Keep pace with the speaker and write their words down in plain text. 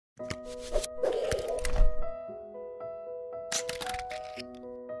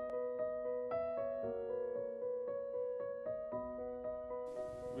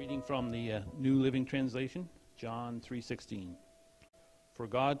Reading from the New Living Translation, John 3:16. For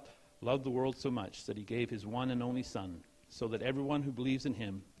God loved the world so much that he gave his one and only Son, so that everyone who believes in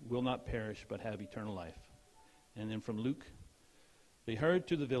him will not perish but have eternal life. And then from Luke, they hurried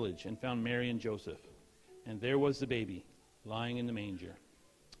to the village and found Mary and Joseph, and there was the baby lying in the manger.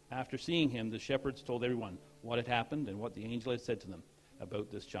 After seeing him, the shepherds told everyone what had happened and what the angel had said to them about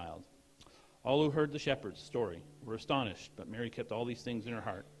this child. All who heard the shepherd's story were astonished, but Mary kept all these things in her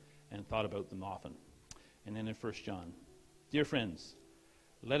heart and thought about them often. And then in 1 John, dear friends,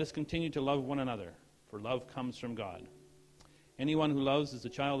 let us continue to love one another, for love comes from God. Anyone who loves is a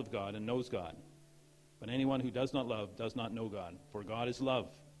child of God and knows God. But anyone who does not love does not know God, for God is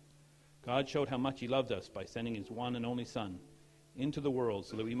love. God showed how much he loved us by sending his one and only Son into the world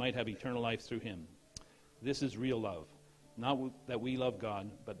so that we might have eternal life through him. This is real love. Not that we love God,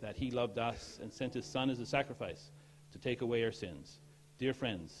 but that he loved us and sent his Son as a sacrifice to take away our sins. Dear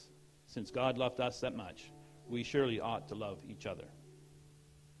friends, since God loved us that much, we surely ought to love each other.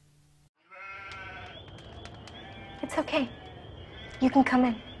 It's okay. You can come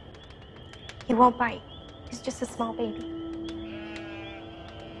in. He won't bite. He's just a small baby.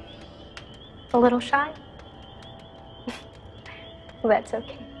 A little shy? Well, that's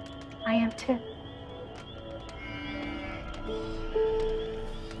okay. I am too.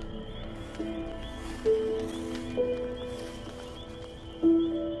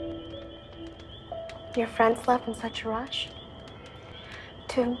 Your friends left in such a rush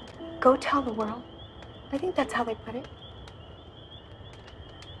to go tell the world. I think that's how they put it.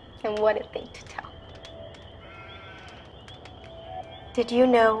 And what a thing to tell. Did you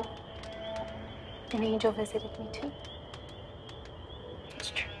know an angel visited me too? It's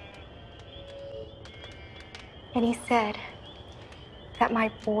true. And he said that my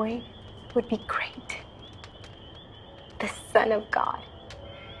boy would be great, the Son of God.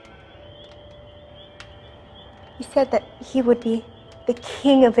 He said that he would be the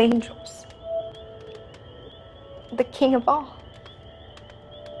King of angels, the King of all.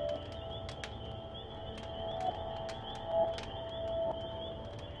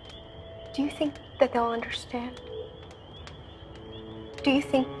 Do you think that they'll understand? Do you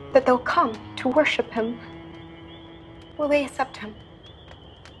think that they'll come to worship him? Will they accept him?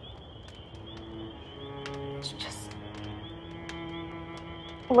 Just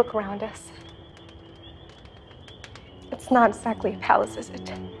look around us. It's not exactly a palace, is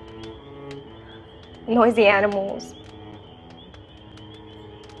it? Noisy animals.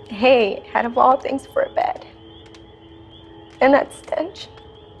 Hay, out of all things, for a bed. And that stench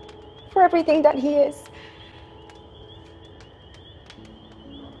for everything that he is.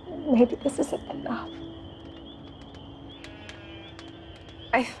 Maybe this isn't enough.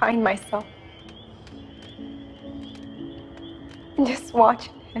 I find myself just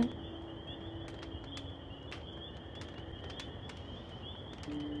watching him,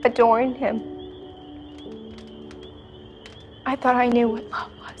 adoring him. I thought I knew what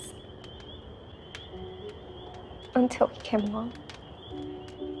love was until he came along.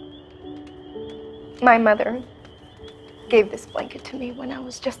 My mother gave this blanket to me when I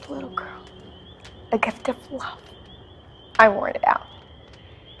was just a little girl, a gift of love. I wore it out.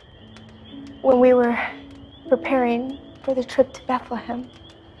 When we were preparing for the trip to Bethlehem,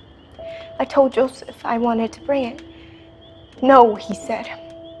 I told Joseph I wanted to bring it. No, he said.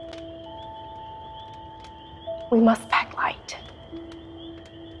 We must pack light.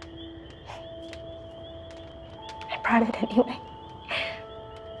 I brought it anyway.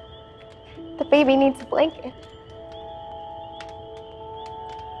 The baby needs a blanket.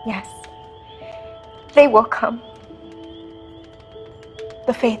 Yes, they will come.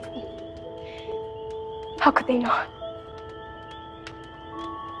 The faithful. How could they not?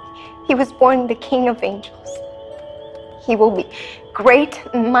 He was born the King of angels. He will be great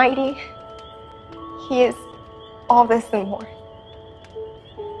and mighty. He is all this and more.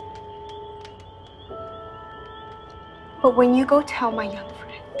 But when you go tell my young friend,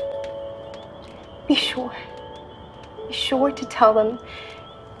 be sure to tell them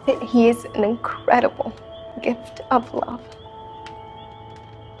that he is an incredible gift of love.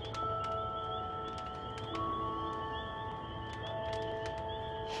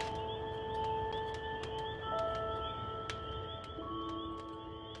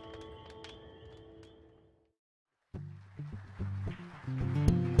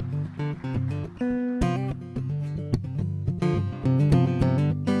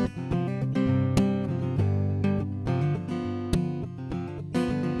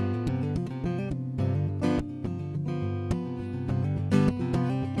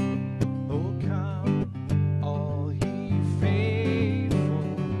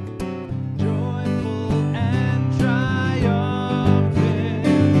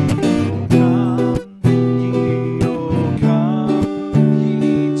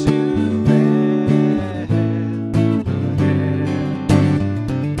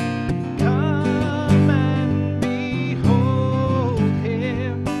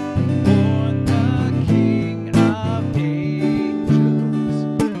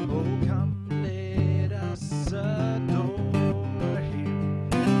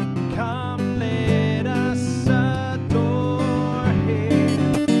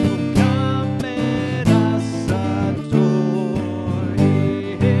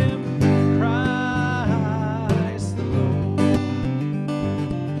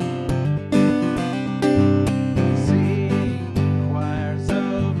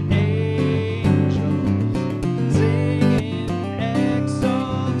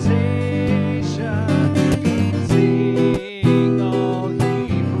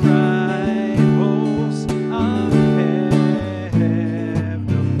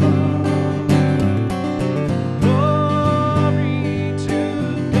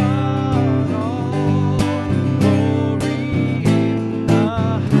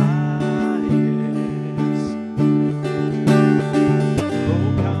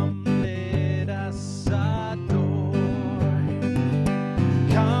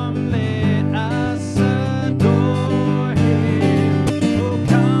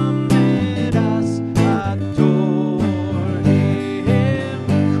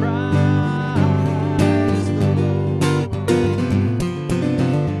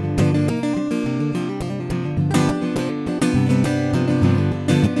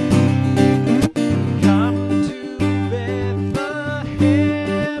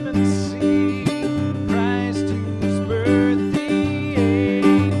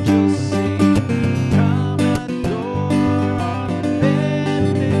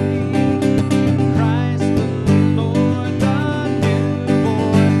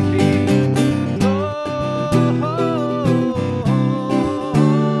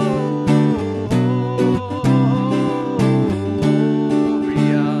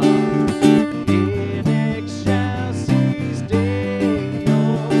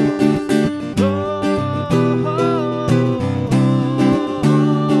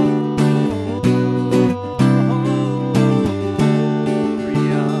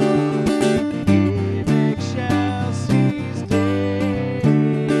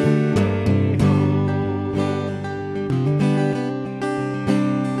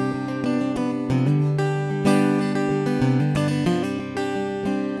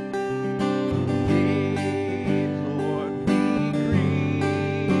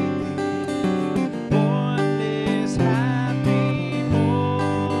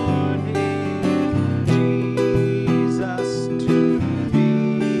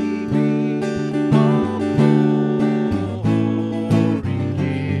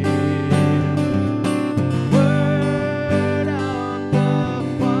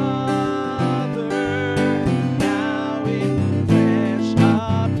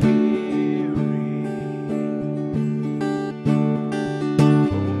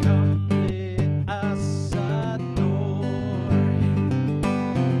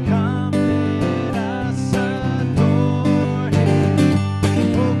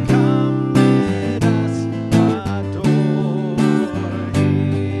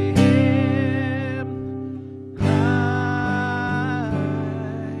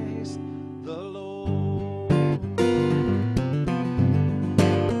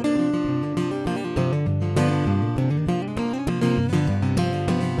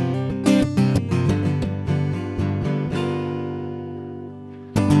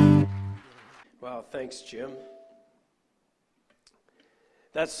 Thanks, Jim.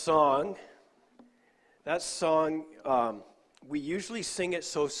 That song, we usually sing it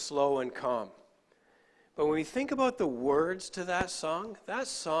so slow and calm. But when we think about the words to that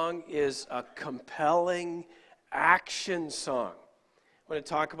song is a compelling action song. I want to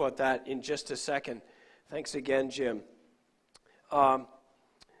talk about that in just a second. Thanks again, Jim. I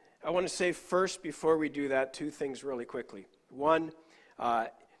want to say first, before we do that, two things really quickly. One,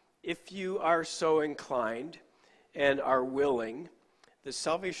 if you are so inclined and are willing, the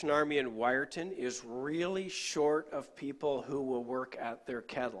Salvation Army in Wyerton is really short of people who will work at their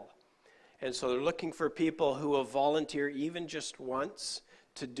kettle. And so they're looking for people who will volunteer even just once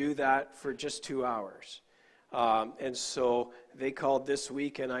to do that for just 2 hours. And so they called this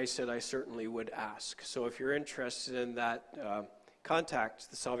week, and I said I certainly would ask. So if you're interested in that, contact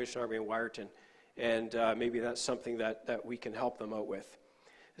the Salvation Army in Wyerton, and maybe that's something that we can help them out with.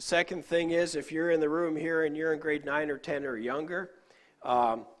 The second thing is, if you're in the room here and you're in grade 9 or 10 or younger,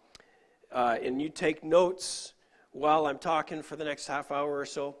 and you take notes while I'm talking for the next half hour or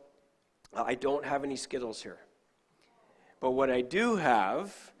so, I don't have any Skittles here. But what I do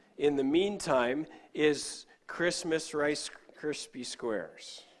have in the meantime is Christmas Rice Krispie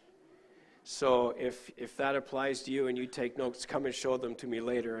Squares. So if that applies to you and you take notes, come and show them to me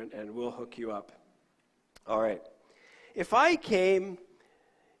later and we'll hook you up. All right.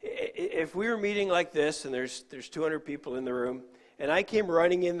 If we were meeting like this and there's 200 people in the room, and I came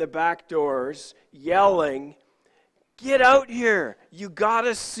running in the back doors yelling, "Get out here. You got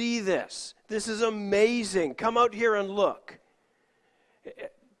to see this. This is amazing. Come out here and look."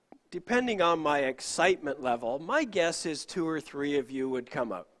 Depending on my excitement level, my guess is 2 or 3 of you would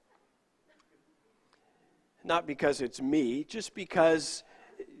come out. Not because it's me, just because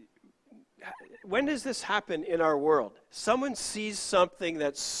when does this happen in our world? Someone sees something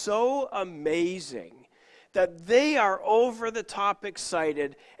that's so amazing that they are over the top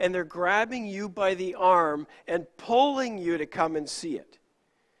excited, and they're grabbing you by the arm and pulling you to come and see it.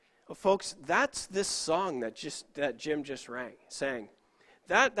 Well, folks, that's this song that Jim just sang.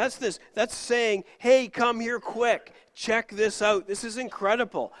 That's saying, "Hey, come here quick. Check this out. This is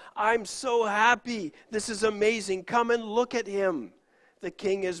incredible. I'm so happy. This is amazing. Come and look at him. The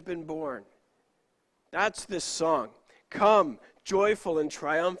King has been born." That's this song. Come, joyful and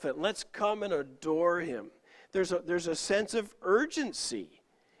triumphant. Let's come and adore him. There's a sense of urgency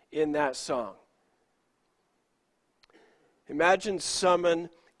in that song. Imagine someone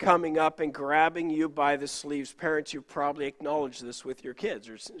coming up and grabbing you by the sleeves. Parents, you probably acknowledge this with your kids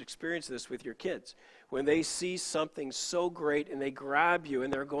or experience this with your kids. When they see something so great and they grab you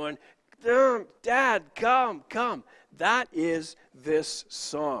and they're going, "Dad, come." That is this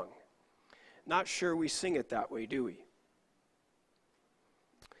song. Not sure we sing it that way, do we?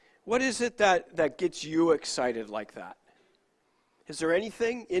 What is it that gets you excited like that? Is there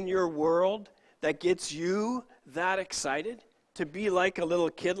anything in your world that gets you that excited to be like a little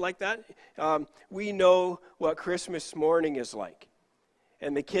kid like that? We know what Christmas morning is like.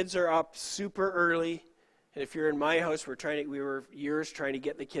 And the kids are up super early. And if you're in my house, we were years trying to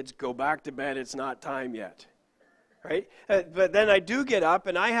get the kids, "Go back to bed, it's not time yet." Right? But then I do get up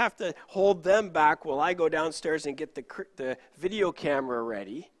and I have to hold them back while I go downstairs and get the video camera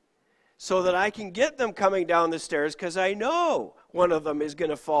ready, so that I can get them coming down the stairs, because I know one of them is going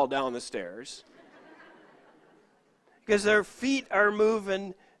to fall down the stairs. Because their feet are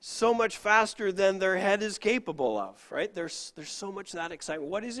moving so much faster than their head is capable of, right? There's so much that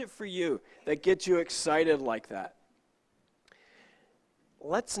excitement. What is it for you that gets you excited like that?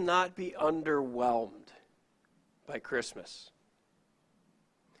 Let's not be underwhelmed by Christmas.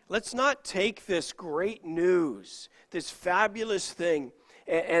 Let's not take this great news, this fabulous thing,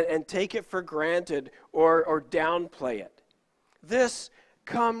 and take it for granted or downplay it.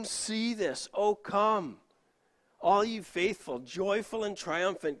 Come see this. Oh, come. All you faithful, joyful and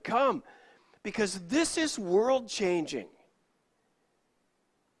triumphant, come. Because this is world-changing.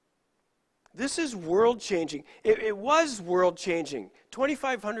 This is world-changing. It was world-changing.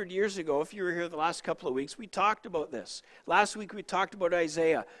 2,500 years ago, if you were here the last couple of weeks, we talked about this. Last week we talked about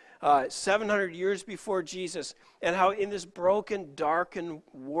Isaiah. 700 years before Jesus, and how in this broken, darkened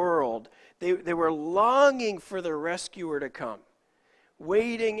world, they were longing for the rescuer to come.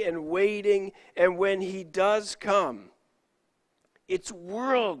 Waiting, and when he does come, it's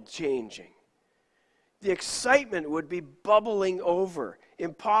world-changing. The excitement would be bubbling over,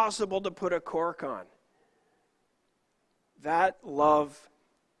 impossible to put a cork on. That love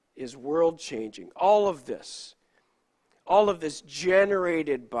is world-changing. All of this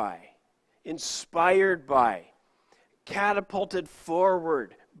generated by, inspired by, catapulted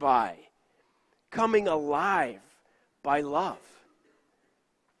forward by coming alive by love.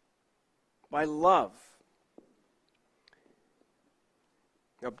 By love.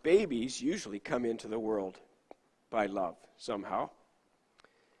 Now, babies usually come into the world by love somehow.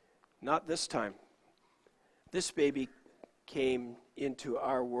 Not this time. This baby came into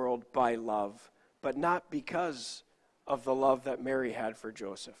our world by love, but not because of the love that Mary had for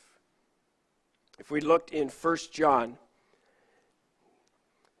Joseph. If we looked in 1 John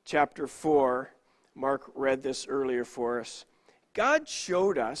chapter 4, Mark read this earlier for us. God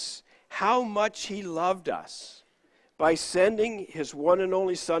showed us how much he loved us by sending his one and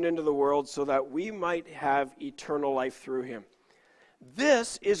only Son into the world so that we might have eternal life through him.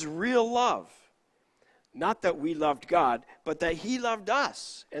 This is real love. Not that we loved God, but that he loved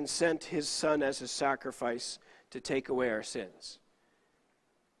us and sent his Son as a sacrifice to take away our sins.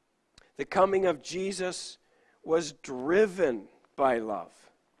 The coming of Jesus was driven by love.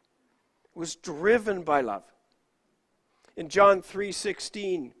 Was driven by love. In John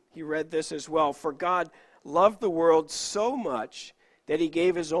 3:16, he read this as well. For God loved the world so much that he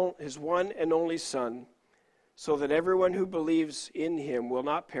gave his one and only Son, so that everyone who believes in him will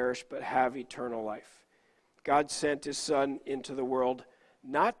not perish but have eternal life. God sent his Son into the world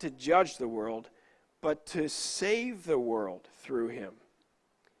not to judge the world, but to save the world through him.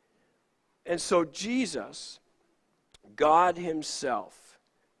 And so Jesus, God himself,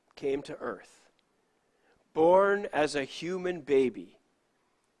 came to earth, born as a human baby,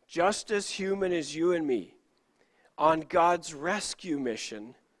 just as human as you and me, on God's rescue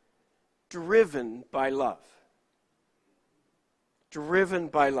mission, driven by love. Driven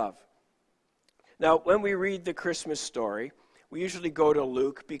by love. Now, when we read the Christmas story, we usually go to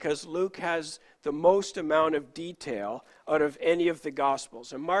Luke because Luke has the most amount of detail out of any of the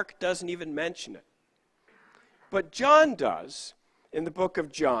Gospels, and Mark doesn't even mention it. But John does in the book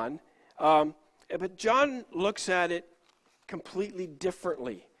of John, but John looks at it completely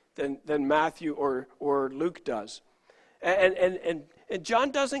differently than Matthew or Luke does. And John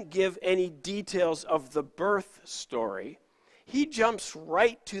doesn't give any details of the birth story. He jumps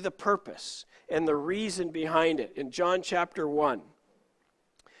right to the purpose and the reason behind it. In John chapter 1,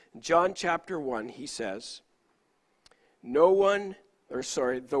 he says, the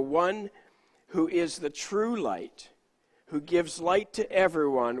one who is the true light, who gives light to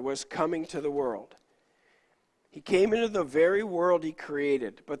everyone, was coming to the world. He came into the very world he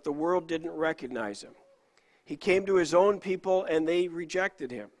created, but the world didn't recognize him. He came to his own people, and they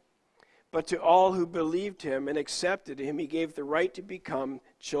rejected him. But to all who believed him and accepted him, he gave the right to become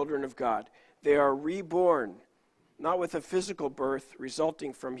children of God. They are reborn, not with a physical birth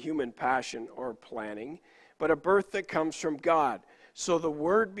resulting from human passion or planning, but a birth that comes from God. So the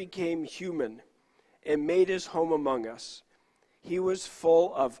Word became human and made his home among us. He was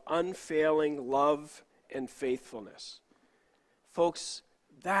full of unfailing love and faithfulness. Folks,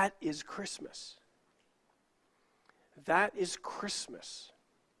 that is Christmas. That is Christmas.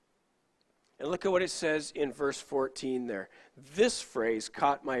 And look at what it says in verse 14 there. This phrase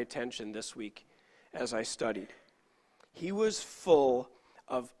caught my attention this week as I studied. He was full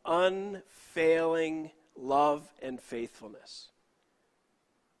of unfailing love and faithfulness.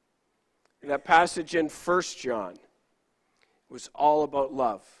 And that passage in 1 John was all about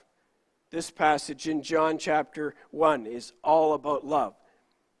love. This passage in John chapter 1 is all about love.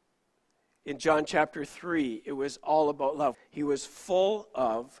 In John chapter 3, it was all about love. He was full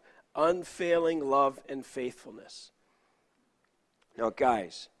of unfailing love and faithfulness. Now,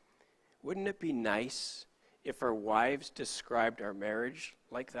 guys, wouldn't it be nice if our wives described our marriage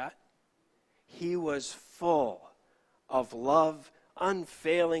like that? He was full of love,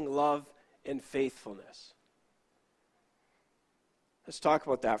 unfailing love and faithfulness. Let's talk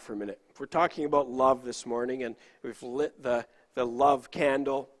about that for a minute. If we're talking about love this morning, and we've lit the love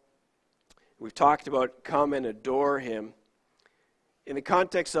candle, we've talked about come and adore him. In the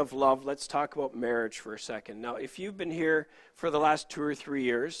context of love, let's talk about marriage for a second. Now, if you've been here for the last 2 or 3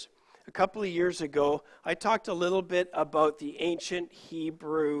 years, a couple of years ago, I talked a little bit about the ancient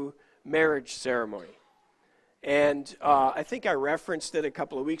Hebrew marriage ceremony. And I think I referenced it a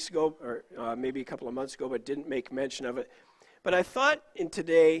couple of weeks ago, or maybe a couple of months ago, but didn't make mention of it. But I thought in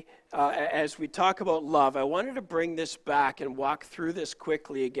today, as we talk about love, I wanted to bring this back and walk through this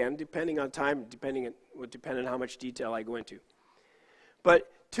quickly again, depending on time, depending on how much detail I go into.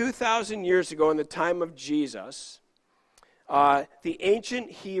 But 2,000 years ago, in the time of Jesus, the ancient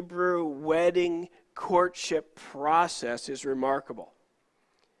Hebrew wedding courtship process is remarkable.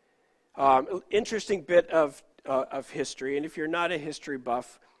 Interesting bit of history, and if you're not a history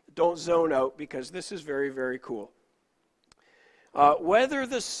buff, don't zone out because this is very, very cool. Whether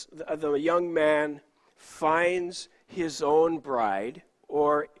the young man finds his own bride,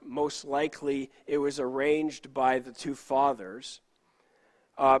 or most likely it was arranged by the two fathers,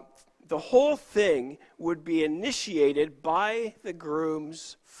 the whole thing would be initiated by the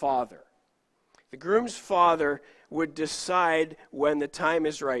groom's father. The groom's father would decide when the time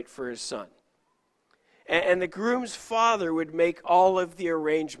is right for his son. And the groom's father would make all of the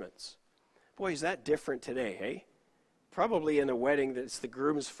arrangements. Boy, is that different today, hey? Probably in a wedding, it's the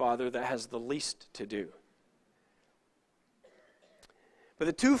groom's father that has the least to do. But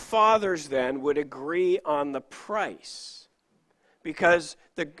the two fathers then would agree on the price, because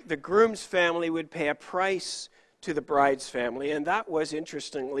the groom's family would pay a price to the bride's family, and that was,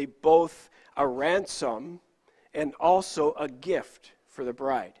 interestingly, both a ransom and also a gift for the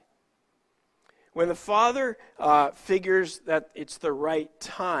bride. When the father figures that it's the right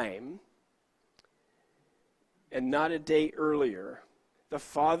time, and not a day earlier, the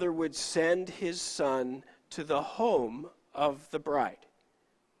father would send his son to the home of the bride.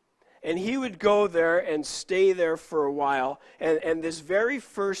 And he would go there and stay there for a while. And this very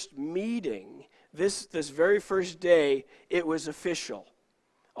first meeting, this very first day, it was official.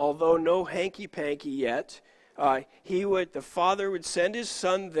 Although no hanky-panky yet, the father would send his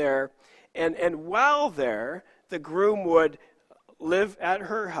son there. And while there, the groom would live at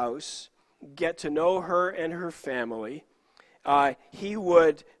her house, get to know her and her family. He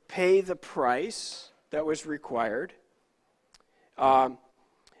would pay the price that was required. And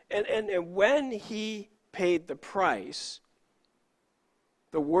when he paid the price,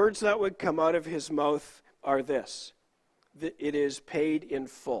 the words that would come out of his mouth are this: it is paid in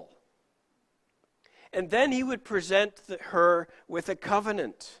full. And then he would present her with a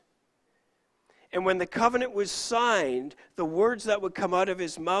covenant. And when the covenant was signed, the words that would come out of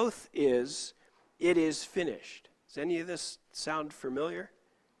his mouth is, "It is finished." Does any of this sound familiar?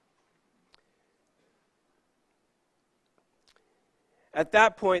 At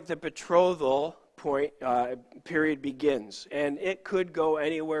that point, the betrothal period begins. And it could go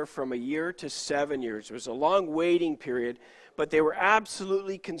anywhere from a year to 7 years. It was a long waiting period, but they were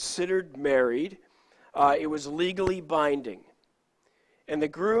absolutely considered married. It was legally binding. And the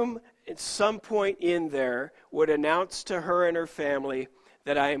groom, at some point in there, would announce to her and her family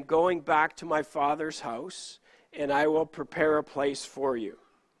that I am going back to my father's house, and I will prepare a place for you.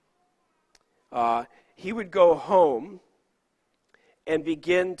 He would go home and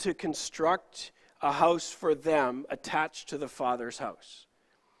begin to construct a house for them attached to the father's house.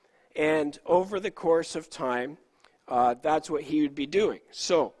 And over the course of time, that's what he would be doing.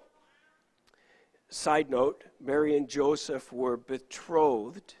 So, side note, Mary and Joseph were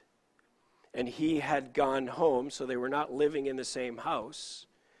betrothed, and he had gone home, so they were not living in the same house.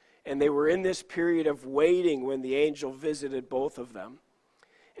 And they were in this period of waiting when the angel visited both of them.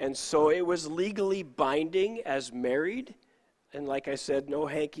 And so it was legally binding as married. And like I said, no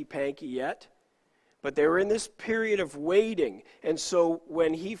hanky-panky yet. But they were in this period of waiting. And so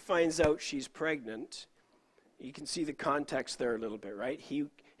when he finds out she's pregnant, you can see the context there a little bit, right?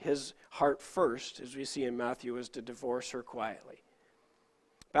 His heart first, as we see in Matthew, is to divorce her quietly.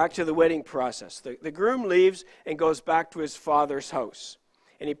 Back to the wedding process. The groom leaves and goes back to his father's house.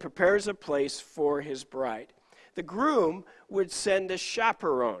 And he prepares a place for his bride. The groom would send a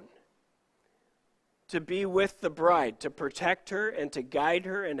chaperone to be with the bride, to protect her and to guide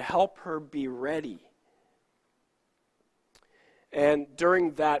her and help her be ready. And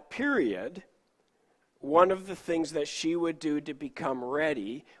during that period, one of the things that she would do to become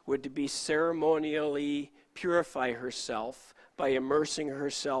ready would to be ceremonially purify herself by immersing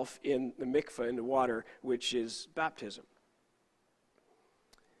herself in the mikveh, in the water, which is baptism.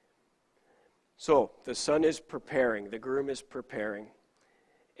 So the son is preparing, the groom is preparing,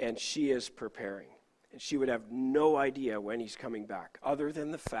 and she is preparing. And she would have no idea when he's coming back, other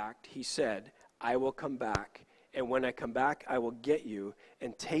than the fact he said, I will come back, and when I come back, I will get you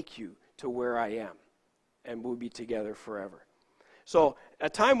and take you to where I am, and we'll be together forever. So a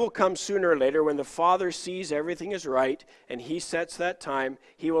time will come sooner or later when the father sees everything is right, and he sets that time.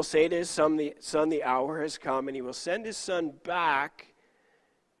 He will say to his son, the hour has come, and he will send his son back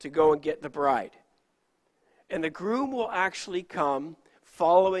to go and get the bride. And the groom will actually come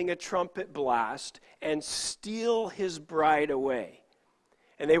following a trumpet blast and steal his bride away.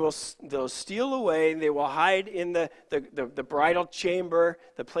 And they'll steal away, and they will hide in the bridal chamber,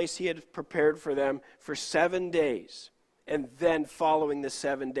 the place he had prepared for them, for 7 days. And then following the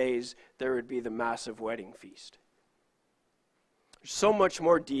 7 days, there would be the massive wedding feast. There's so much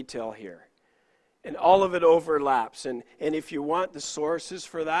more detail here. And all of it overlaps. And if you want the sources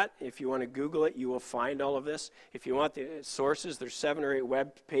for that, if you want to Google it, you will find all of this. If you want the sources, there's 7 or 8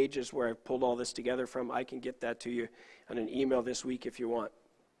 web pages where I've pulled all this together from. I can get that to you on an email this week if you want.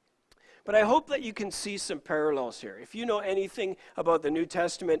 But I hope that you can see some parallels here. If you know anything about the New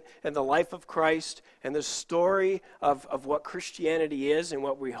Testament and the life of Christ and the story of what Christianity is and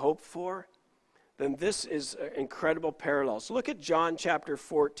what we hope for, then this is incredible parallels. Look at John chapter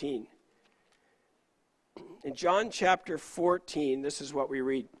 14. In John chapter 14, this is what we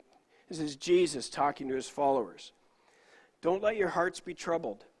read. This is Jesus talking to his followers. Don't let your hearts be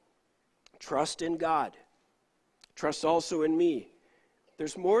troubled. Trust in God. Trust also in me.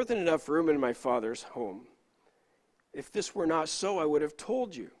 There's more than enough room in my Father's home. If this were not so, I would have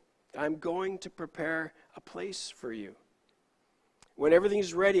told you. I'm going to prepare a place for you. When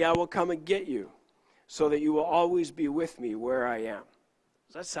everything's ready, I will come and get you, so that you will always be with me where I am.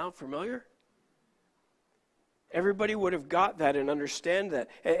 Does that sound familiar? Everybody would have got that and understand that.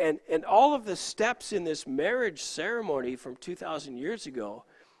 And all of the steps in this marriage ceremony from 2,000 years ago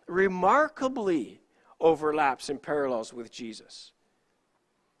remarkably overlaps and parallels with Jesus.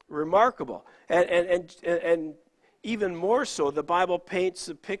 Remarkable. And even more so, the Bible paints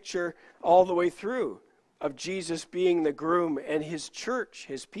a picture all the way through of Jesus being the groom and his church,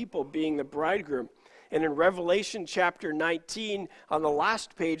 his people, being the bridegroom. And in Revelation chapter 19, on the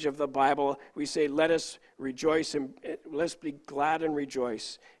last page of the Bible, we say, let us rejoice and let's be glad and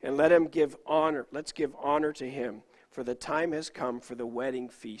rejoice. And let him give honor. Let's give honor to him. For the time has come for the wedding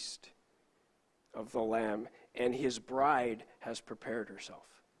feast of the Lamb. And his bride has prepared herself.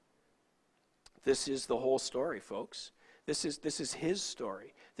 This is the whole story, folks. This is his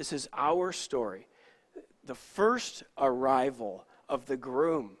story. This is our story. The first arrival of the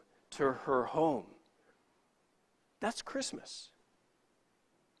groom to her home. That's Christmas.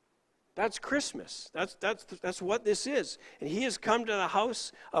 That's Christmas. That's what this is. And he has come to the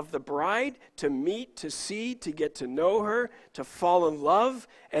house of the bride to meet, to see, to get to know her, to fall in love,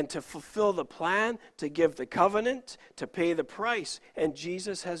 and to fulfill the plan, to give the covenant, to pay the price. And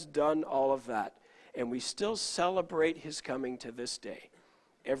Jesus has done all of that. And we still celebrate his coming to this day,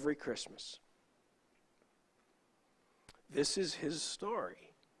 every Christmas. This is his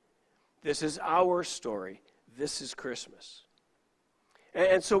story. This is our story. This is Christmas.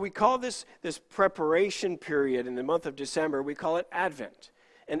 And so we call this preparation period in the month of December, we call it Advent.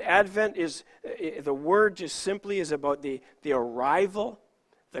 And Advent is, the word just simply is about the arrival,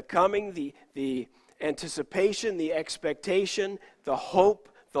 the coming, the anticipation, the expectation, the hope,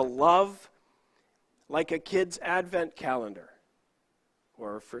 the love, like a kid's Advent calendar.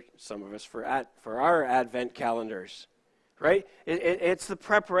 Or for some of us, for our Advent calendars. Right? It's the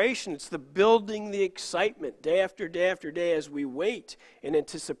preparation. It's the building the excitement day after day after day as we wait in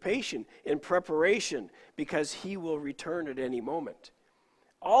anticipation, in preparation, because he will return at any moment.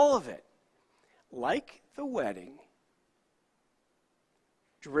 All of it, like the wedding,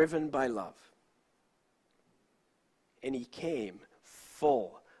 driven by love. And he came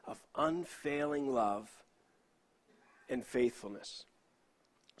full of unfailing love and faithfulness.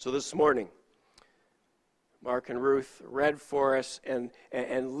 So this morning, Mark and Ruth read for us and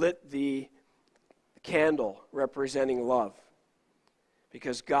lit the candle representing love.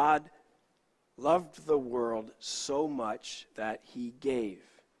 Because God loved the world so much that he gave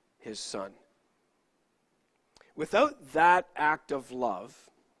his son. Without that act of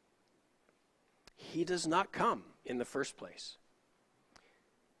love, he does not come in the first place.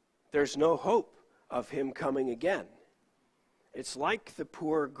 There's no hope of him coming again. It's like the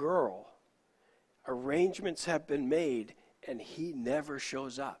poor girl. Arrangements have been made, and he never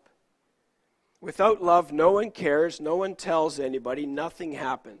shows up. Without love, no one cares, no one tells anybody, nothing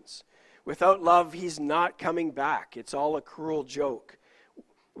happens. Without love, he's not coming back. It's all a cruel joke.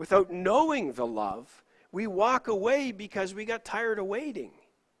 Without knowing the love, we walk away because we got tired of waiting.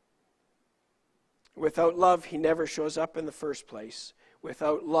 Without love, he never shows up in the first place.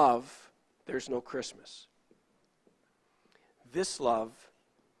 Without love, there's no Christmas. This love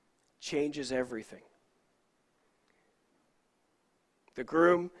changes everything. The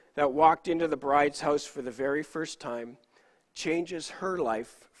groom that walked into the bride's house for the very first time changes her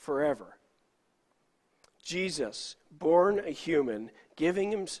life forever. Jesus, born a human,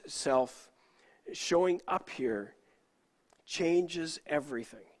 giving himself, showing up here, changes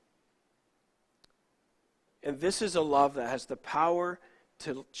everything. And this is a love that has the power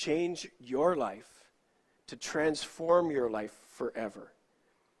to change your life, to transform your life forever.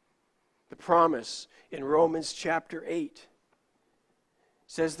 The promise in Romans chapter 8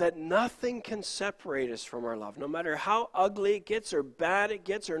 says that nothing can separate us from our love. No matter how ugly it gets or bad it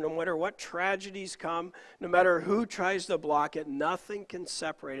gets, or no matter what tragedies come, no matter who tries to block it, nothing can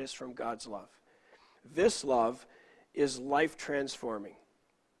separate us from God's love. This love is life transforming.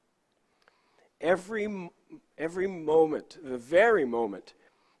 Every moment, the very moment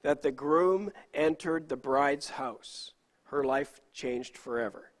that the groom entered the bride's house, her life changed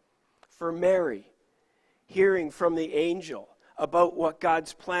forever. For Mary, hearing from the angel about what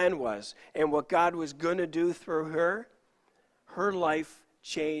God's plan was and what God was going to do through her, her life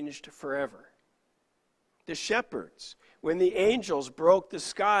changed forever. The shepherds, when the angels broke the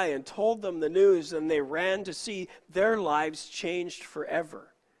sky and told them the news and they ran to see, their lives changed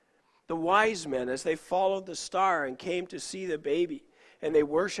forever. The wise men, as they followed the star and came to see the baby and they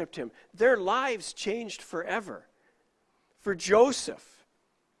worshiped him, their lives changed forever. For Joseph,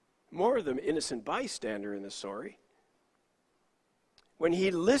 more of the innocent bystander in the story, when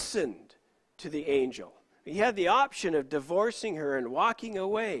he listened to the angel, he had the option of divorcing her and walking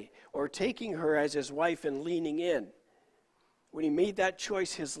away, or taking her as his wife and leaning in. When he made that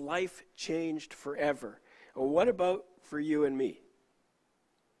choice, his life changed forever. Well, what about for you and me?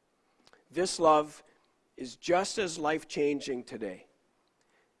 This love is just as life-changing today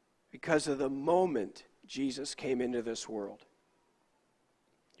because of the moment Jesus came into this world.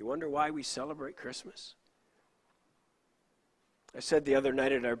 You wonder why we celebrate Christmas? I said the other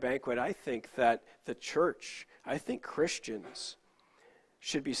night at our banquet, I think that the church, I think Christians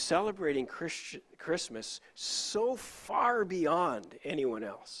should be celebrating Christmas so far beyond anyone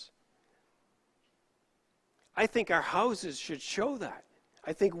else. I think our houses should show that.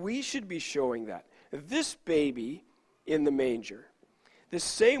 I think we should be showing that. This baby in the manger, the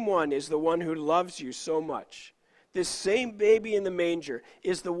same one is the one who loves you so much. This same baby in the manger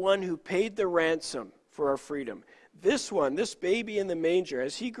is the one who paid the ransom for our freedom. This one, this baby in the manger,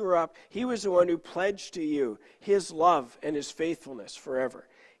 as he grew up, he was the one who pledged to you his love and his faithfulness forever.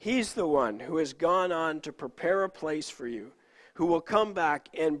 He's the one who has gone on to prepare a place for you, who will come back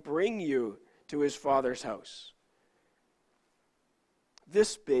and bring you to his Father's house.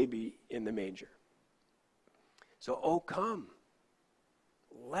 This baby in the manger. So, oh come,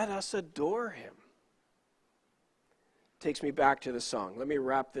 let us adore him. Takes me back to the song. Let me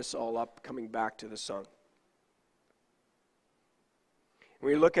wrap this all up coming back to the song.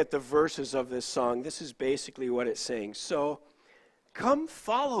 When we look at the verses of this song, this is basically what it's saying. So, come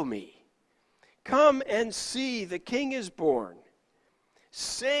follow me. Come and see, the King is born.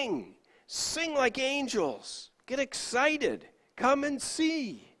 Sing. Sing like angels. Get excited. Come and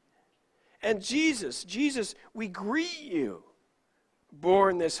see. And Jesus, we greet you,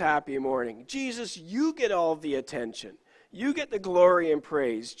 born this happy morning. Jesus, you get all the attention. You get the glory and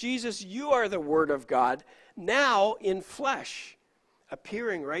praise. Jesus, you are the Word of God, now in flesh,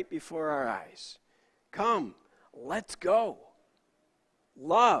 appearing right before our eyes. Come, let's go.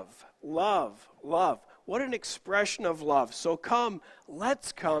 Love, love, love. What an expression of love. So come,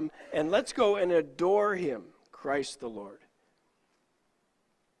 and let's go and adore him, Christ the Lord.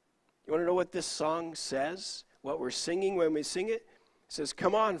 You want to know what this song says? What we're singing when we sing it? It says,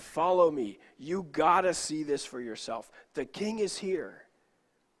 come on, follow me. You gotta see this for yourself. The King is here,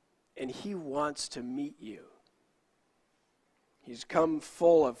 and he wants to meet you. He's come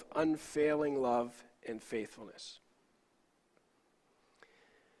full of unfailing love and faithfulness.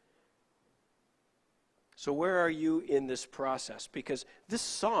 So where are you in this process? Because this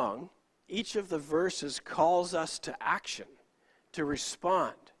song, each of the verses calls us to action, to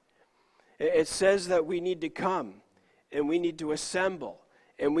respond. It says that we need to come, and we need to assemble,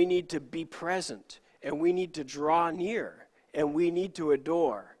 and we need to be present, and we need to draw near, and we need to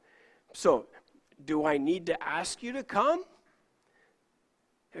adore. So, do I need to ask you to come?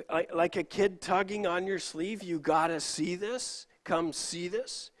 Like a kid tugging on your sleeve, you gotta see this? Come see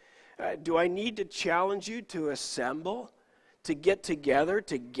this? Do I need to challenge you to assemble, to get together,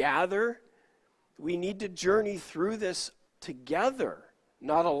 to gather? We need to journey through this together,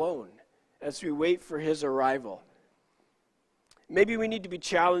 not alone, as we wait for his arrival. Maybe we need to be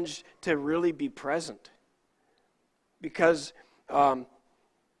challenged to really be present, because I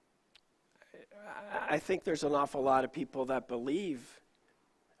think there's an awful lot of people that believe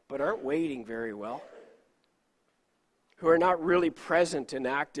but aren't waiting very well, who are not really present and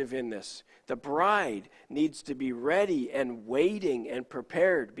active in this. The bride needs to be ready and waiting and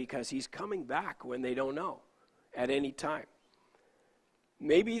prepared, because he's coming back when they don't know, at any time.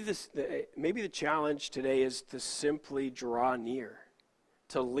 Maybe the challenge today is to simply draw near,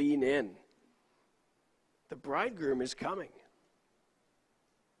 to lean in. The bridegroom is coming.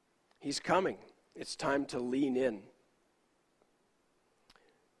 He's coming. It's time to lean in.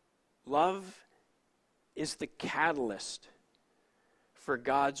 Love is the catalyst for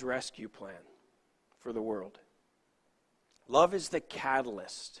God's rescue plan for the world. Love is the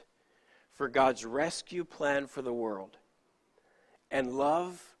catalyst for God's rescue plan for the world. And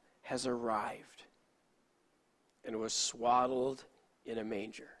love has arrived and was swaddled in a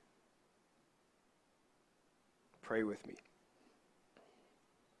manger. Pray with me.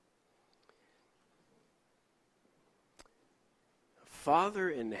 Father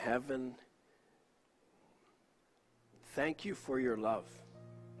in heaven, thank you for your love.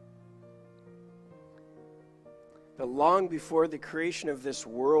 That long before the creation of this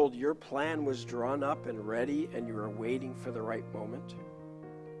world, your plan was drawn up and ready, and you were waiting for the right moment.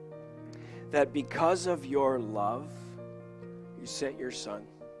 That because of your love, you sent your Son.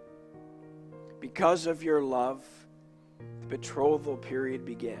 Because of your love, the betrothal period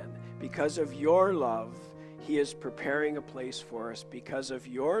began. Because of your love, he is preparing a place for us. Because of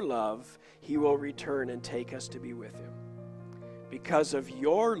your love, he will return and take us to be with him. Because of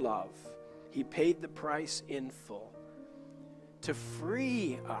your love, he paid the price in full to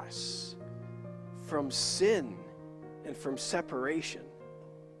free us from sin and from separation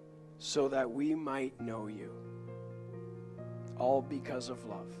so that we might know you. All because of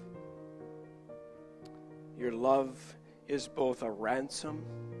love. Your love is both a ransom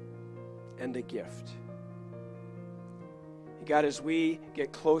and a gift. God, as we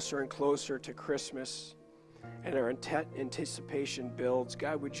get closer and closer to Christmas and our anticipation builds,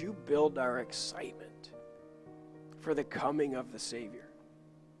 God, would you build our excitement for the coming of the Savior?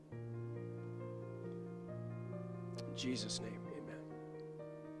 In Jesus' name.